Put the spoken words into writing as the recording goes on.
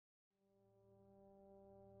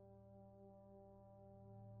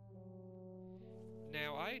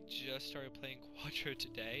Now, I just started playing Quattro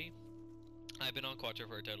today. I've been on Quattro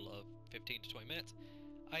for a total of 15 to 20 minutes.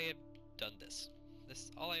 I have done this. This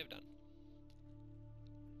is all I have done.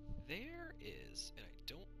 There is, and I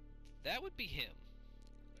don't... That would be him.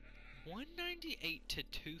 198 to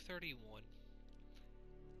 231.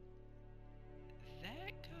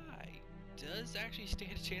 That guy does actually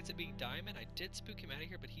stand a chance at being Diamond. I did spook him out of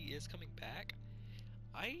here, but he is coming back.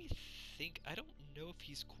 I don't know if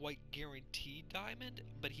he's quite guaranteed Diamond,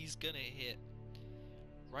 but he's gonna hit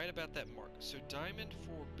right about that mark. So Diamond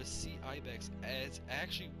for Beseet Ibex is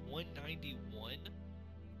actually 191.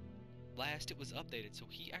 Last it was updated, so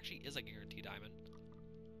he actually is a guaranteed Diamond.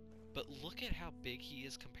 But look at how big he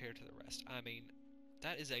is compared to the rest. I mean,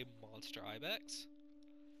 that is a monster Ibex.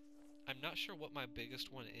 I'm not sure what my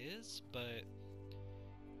biggest one is, but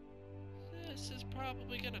this is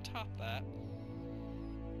probably gonna top that.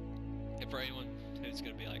 And for anyone who's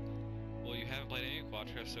gonna be like, well, you haven't played any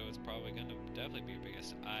Quattro, so it's probably gonna definitely be your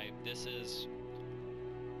biggest.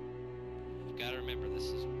 You've gotta remember, this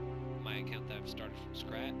is my account that I've started from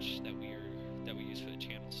scratch, that we use for the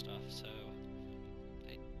channel stuff, so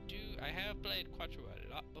I have played Quattro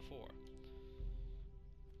a lot before.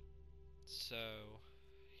 So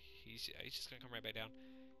he's just gonna come right back down.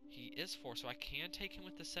 He is 4, so I can take him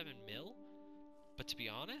with the 7 mil, but to be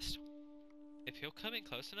honest, if he'll come in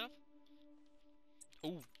close enough...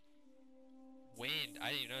 Ooh! Wind! I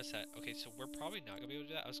didn't even notice that. Okay, so we're probably not gonna be able to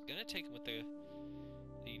do that. I was gonna take him with the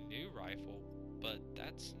new rifle, but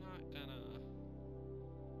that's not gonna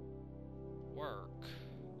work.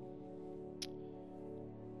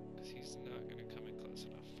 Because he's not gonna come in close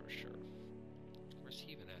enough for sure. Where's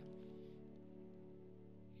he even at?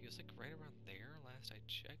 He was like right around there last I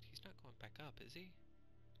checked. He's not going back up, is he?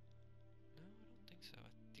 No, I don't think so. I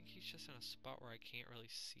think he's just in a spot where I can't really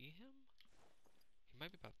see him. He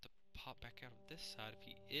might be about to pop back out on this side. If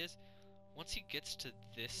he is, once he gets to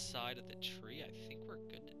this side of the tree, I think we're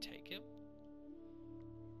good to take him.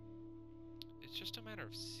 It's just a matter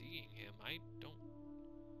of seeing him. I don't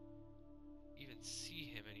even see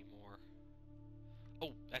him anymore.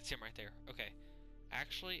 Oh, that's him right there. Okay.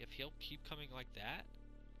 Actually, if he'll keep coming like that...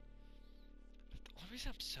 The only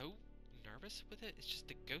reason I'm so nervous with it is just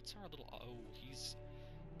the goats are a little... Oh, he's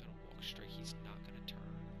gonna walk straight. He's not gonna turn.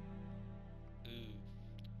 Ooh.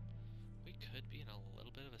 We could be in a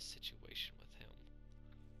little bit of a situation with him.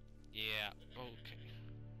 Yeah, okay.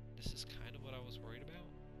 This is kind of what I was worried about.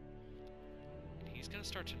 And he's gonna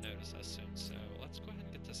start to notice us soon, so let's go ahead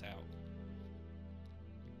and get this out.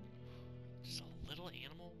 Just a little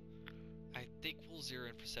animal. I think we'll zero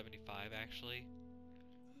in for 75, actually.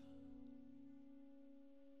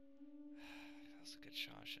 That was a good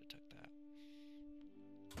shot. I should have took that.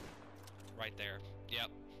 Right there.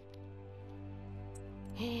 Yep.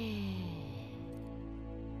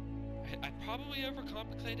 I probably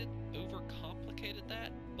overcomplicated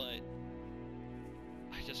that, but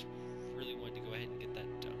I just really wanted to go ahead and get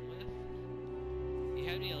that done with. He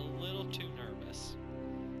had me a little too nervous,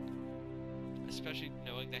 especially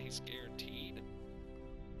knowing that he's guaranteed.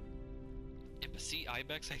 And Beseet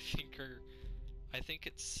Ibex, I think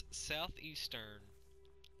it's southeastern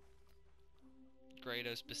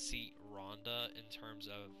Grados, Beseet, Rhonda in terms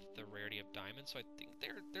of the rarity of diamonds, so I think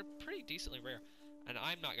they're pretty decently rare. And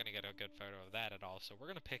I'm not gonna get a good photo of that at all, so we're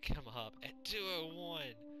gonna pick him up at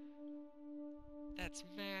 201. That's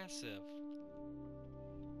massive.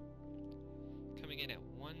 Coming in at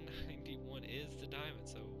 191 is the diamond,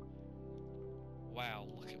 so wow,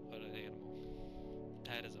 look at what an animal.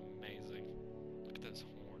 That is amazing. Look at those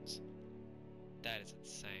horns. That is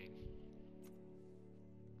insane.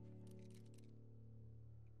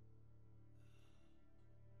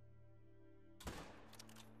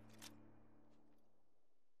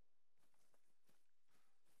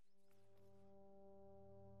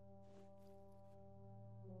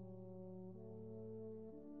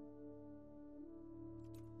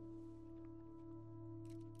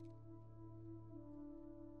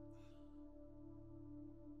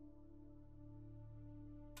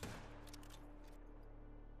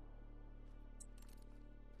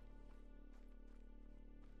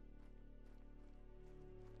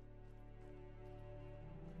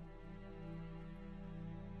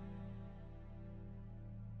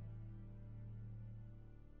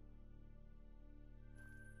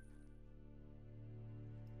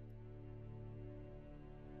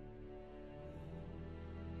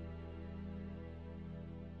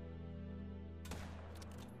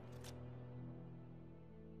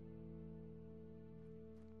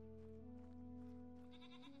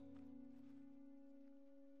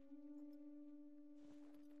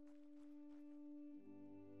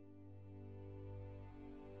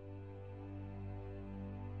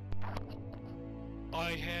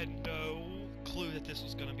 I had no clue that this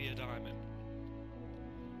was gonna be a diamond.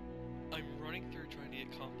 I'm running through trying to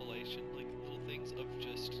get compilation, like little things of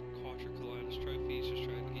just quadricollitis trophies, just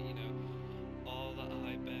trying to get, you know, all the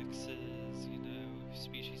ibexes, you know,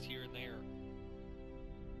 species here and there.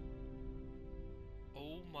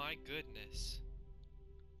 Oh my goodness.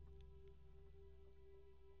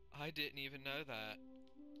 I didn't even know that.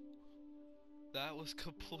 That was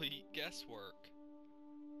complete guesswork.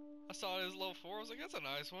 I saw it as level 4, I was like, that's a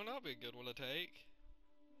nice one, that'll be a good one to take.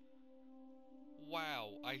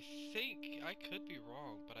 Wow, I think, I could be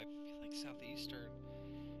wrong, but I feel like Southeastern,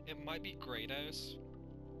 it might be Grados,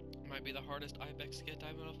 it might be the hardest ibex to get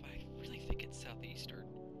diamond off, but I really think it's Southeastern.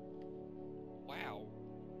 Wow.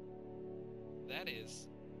 That is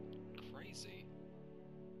crazy.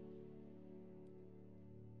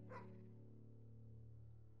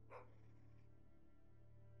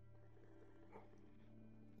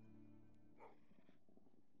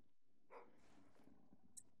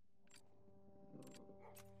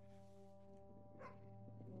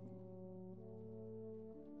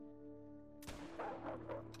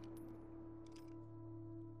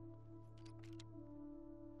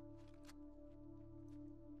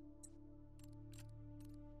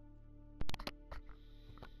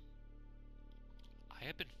 I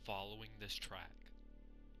have been following this track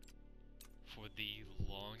for the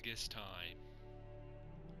longest time.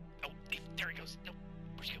 Oh, there he goes. No,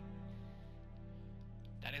 where'd he go?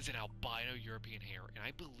 That is an albino European hare, and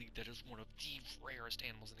I believe that is one of the rarest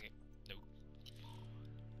animals in the game. No.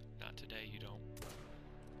 Not today, you don't.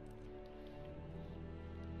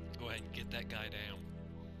 Go ahead and get that guy down.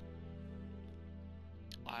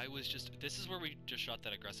 This is where we just shot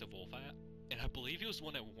that aggressive wolf at, and I believe he was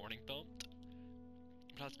one that warning bumped.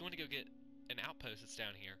 But I was going to go get an outpost that's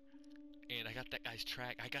down here, and I got that guy's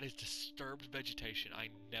track. I got his disturbed vegetation. I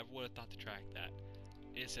never would have thought to track that.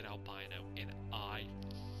 It's an albino, and I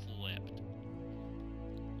flipped.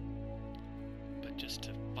 But just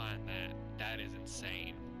to find that, that is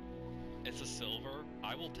insane. It's a silver.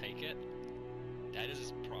 I will take it. That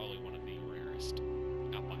is probably one of the rarest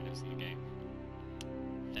albinos in the game.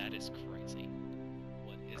 That is crazy.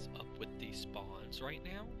 What is up with these spawns right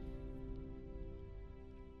now?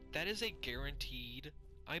 That is a guaranteed,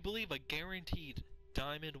 I believe a guaranteed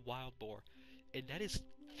diamond wild boar. And that is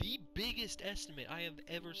the biggest estimate I have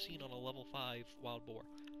ever seen on a level 5 wild boar.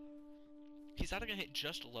 He's either going to hit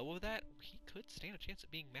just low of that, or he could stand a chance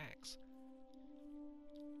at being max.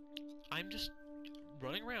 I'm just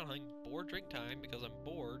running around having bored drink time because I'm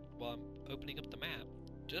bored while I'm opening up the map.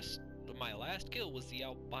 Just my last kill was the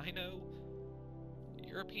albino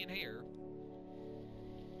European hare.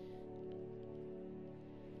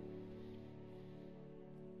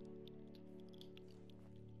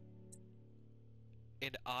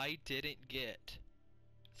 And I didn't get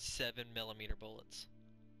 7mm bullets.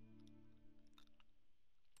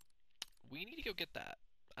 We need to go get that.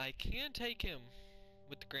 I can take him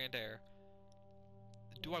with the Grand Air.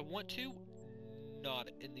 Do I want to? Not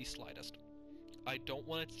in the slightest. I don't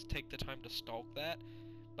want to take the time to stalk that.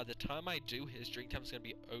 By the time I do, his drink time is going to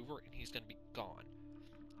be over and he's going to be gone.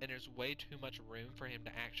 And there's way too much room for him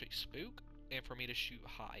to actually spook and for me to shoot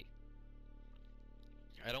high.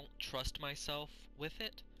 I don't trust myself with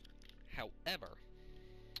it. However,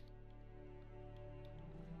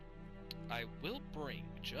 I will bring,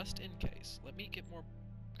 just in case, let me get more,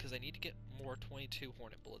 because I need to get more 22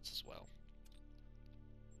 Hornet bullets as well.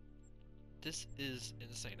 This is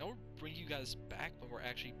insane. I'll bring you guys back when we're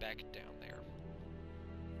actually back down there.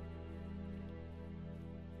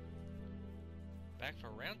 Back for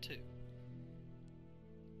round 2.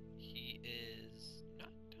 He is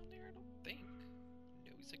not down there, I don't think.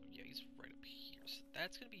 No, he's like, yeah, he's right up here. So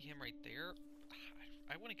that's gonna be him right there.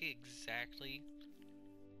 I want to get exactly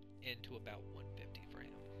into about 150 for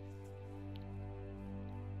him.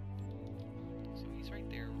 So he's right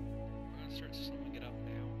there. We're gonna start slowing it up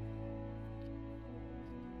now.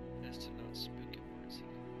 As to not spook him. Where is he?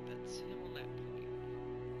 That's him on that point.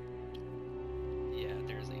 Yeah,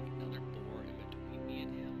 there's another boar in between me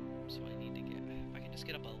and him. So I need to get, if I can just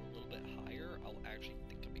get up a little bit higher, I'll actually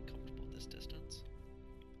think I'll be comfortable with this distance.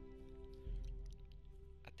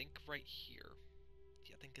 I think right here.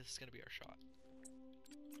 Yeah, I think this is gonna be our shot.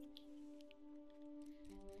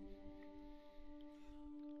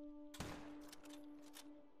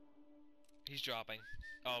 He's dropping.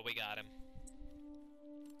 Oh, we got him.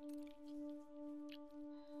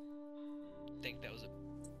 I think that was a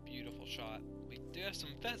beautiful shot. We do have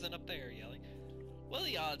some pheasant up there yelling. What are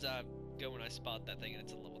the odds I go when I spot that thing and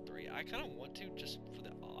it's a level 3? I kind of want to just for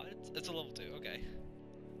the odds. It's a level 2, okay.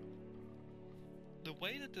 The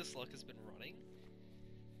way that this luck has been running,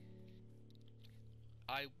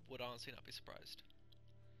 I would honestly not be surprised.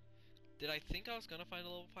 Did I think I was gonna find a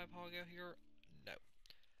level 5 hog out here? No.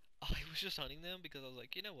 I was just hunting them because I was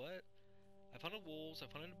like, you know what? I've hunted wolves,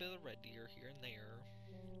 I've hunted a bit of red deer here and there.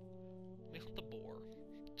 Let me hunt the boar,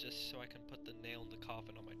 just so I can put the nail in the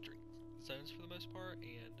coffin on my drink zones for the most part,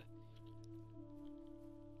 and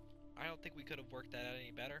I don't think we could have worked that out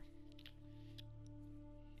any better.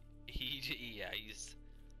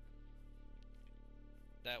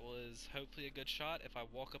 That was hopefully a good shot. If I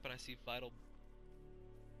walk up and I see vital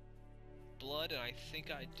blood, and I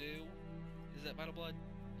think I do. Is that vital blood?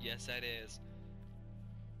 Yes, that is.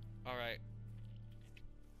 Alright.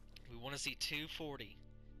 We want to see 240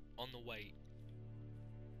 on the weight.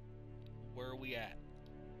 Where are we at?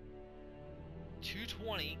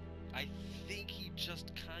 220. I think he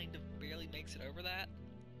just kind of barely makes it over that.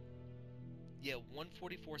 Yeah,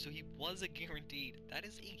 144, so he was a guaranteed. That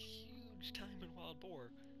is a huge diamond wild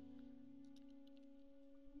boar.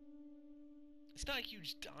 It's not a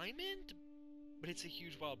huge diamond, but it's a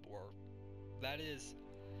huge wild boar. That is...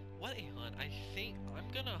 What a hunt. I think I'm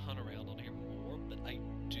gonna hunt around on here more, but I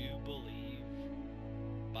do believe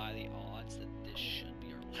by the odds that this should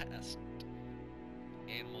be our last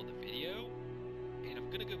animal in the video. And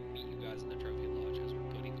I'm gonna go meet you guys in the trophy lodge as we're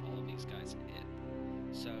putting all of these guys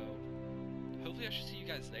in. So, hopefully I should see you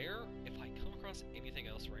guys there. If I come across anything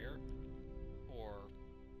else rare, or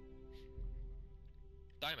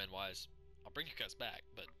diamond-wise, I'll bring you guys back,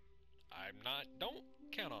 but don't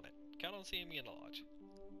count on it. Count on seeing me in the lodge.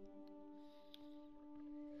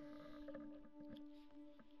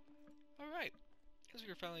 Alright, as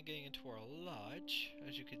we are finally getting into our lodge,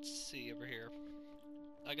 as you can see over here.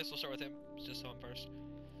 I guess we'll start with him, just so I'm first.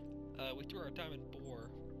 We threw our diamond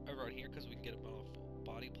boar over on here because we can get him on a full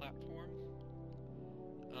body platform.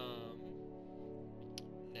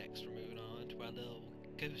 Next we're moving on to our little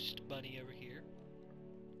ghost bunny over here.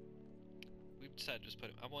 We've decided to just put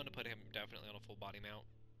him, I wanted to put him definitely on a full body mount.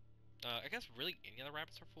 I guess really any other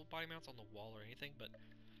rabbits are full body mounts on the wall or anything, but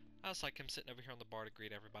I was like him sitting over here on the bar to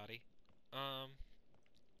greet everybody. And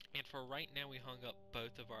for right now we hung up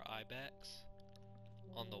both of our ibex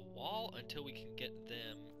on the wall until we can get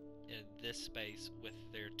them in this space with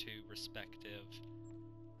their two respective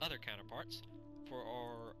other counterparts for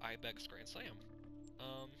our ibex grand slam.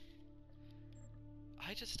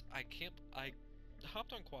 I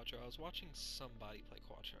hopped on Quattro. I was watching somebody play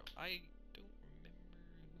Quattro. I don't remember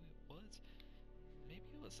who it was. Maybe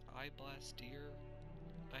it was iBlasteer.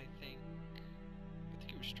 I think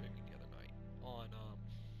he was streaming the other night on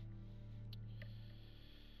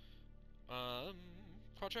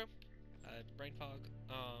Quattro, Brain Fog.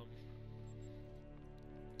 I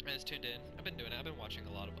just tuned in. I've been doing it. I've been watching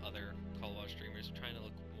a lot of other Call of Duty streamers, trying to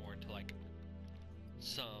look more into like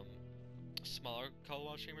some smaller Call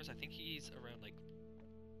of Duty streamers. I think he's around like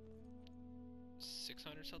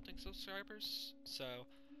 600 something subscribers. So,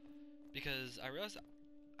 because I realized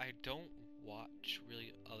I don't watch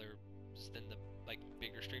really other than the like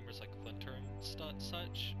bigger streamers like TheHunter and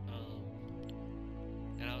such.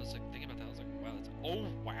 And I was like thinking about that. I was like, wow, that's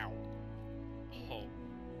wow. Oh.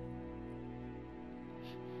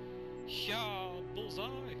 Yeah,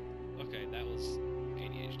 bullseye. Okay, that was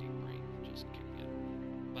ADHD brain just kicking in.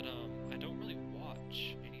 But I don't really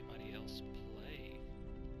watch anybody else play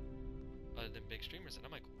other than big streamers, and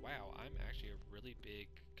I'm like, wow, I'm actually a really big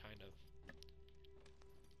kind of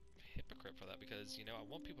hypocrite for that, because you know I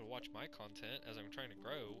want people to watch my content as I'm trying to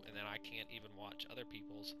grow, and then I can't even watch other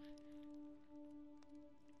people's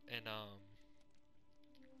and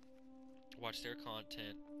watch their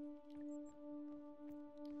content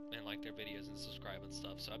and like their videos and subscribe and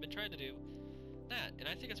stuff. So I've been trying to do that, and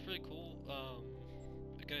I think it's really cool. A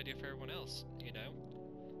good idea for everyone else, you know,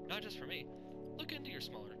 not just for me. Look into your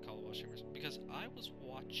smaller Call of Duty streamers, because I was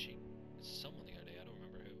watching someone the other day. I don't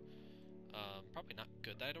remember who. Probably not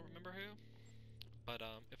good that I don't remember who. But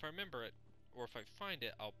if I remember it, or if I find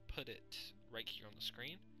it, I'll put it right here on the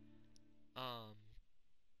screen.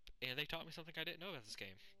 And they taught me something I didn't know about this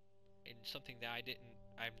game, and something that I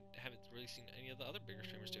haven't really seen any of the other bigger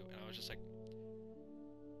streamers do. And I was just like,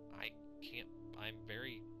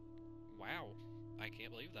 wow, I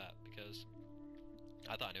can't believe that, because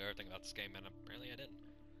I thought I knew everything about this game, and apparently I didn't.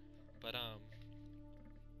 But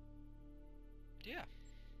yeah,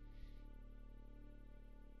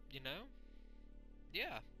 you know,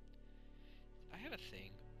 yeah, I have a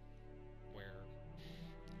thing where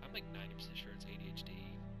I'm like 90% sure it's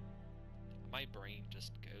ADHD. My brain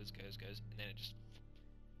just goes, and then it just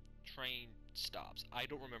train stops. I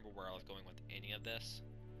don't remember where I was going with any of this.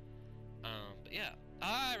 But yeah,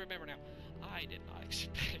 I remember now. I did not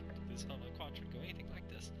expect this on a Quattro to go anything like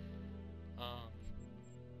this.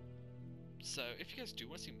 So if you guys do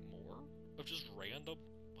want to see more of just random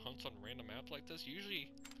hunts on random maps like this, usually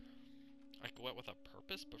I go out with a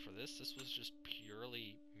purpose, but for this was just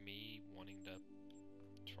purely me wanting to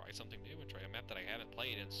try something new and try a map that I haven't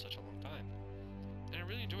played in such a long time. And I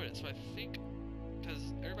really enjoyed it, so I think,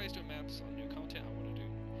 because everybody's doing maps on new content, I want to do,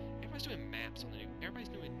 everybody's doing maps on the new, everybody's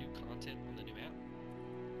doing new content on the new map.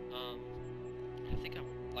 I think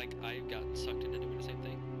I've gotten sucked into doing the same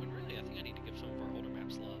thing, when really I think I need to give some of our older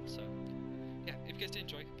maps love, so, yeah, if you guys did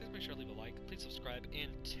enjoy, please make sure to leave a like, please subscribe,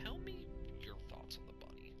 and tell me your thoughts on the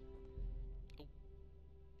bunny. Oh,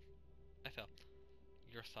 I fell.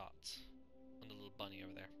 Your thoughts on the little bunny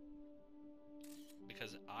over there.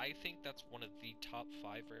 Because I think that's one of the top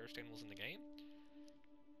 5 rarest animals in the game.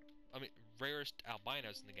 I mean, rarest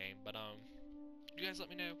albinos in the game, but, you guys let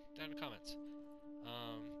me know down in the comments.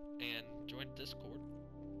 And join Discord,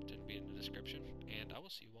 it'll be in the description, and I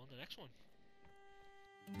will see you all in the next one.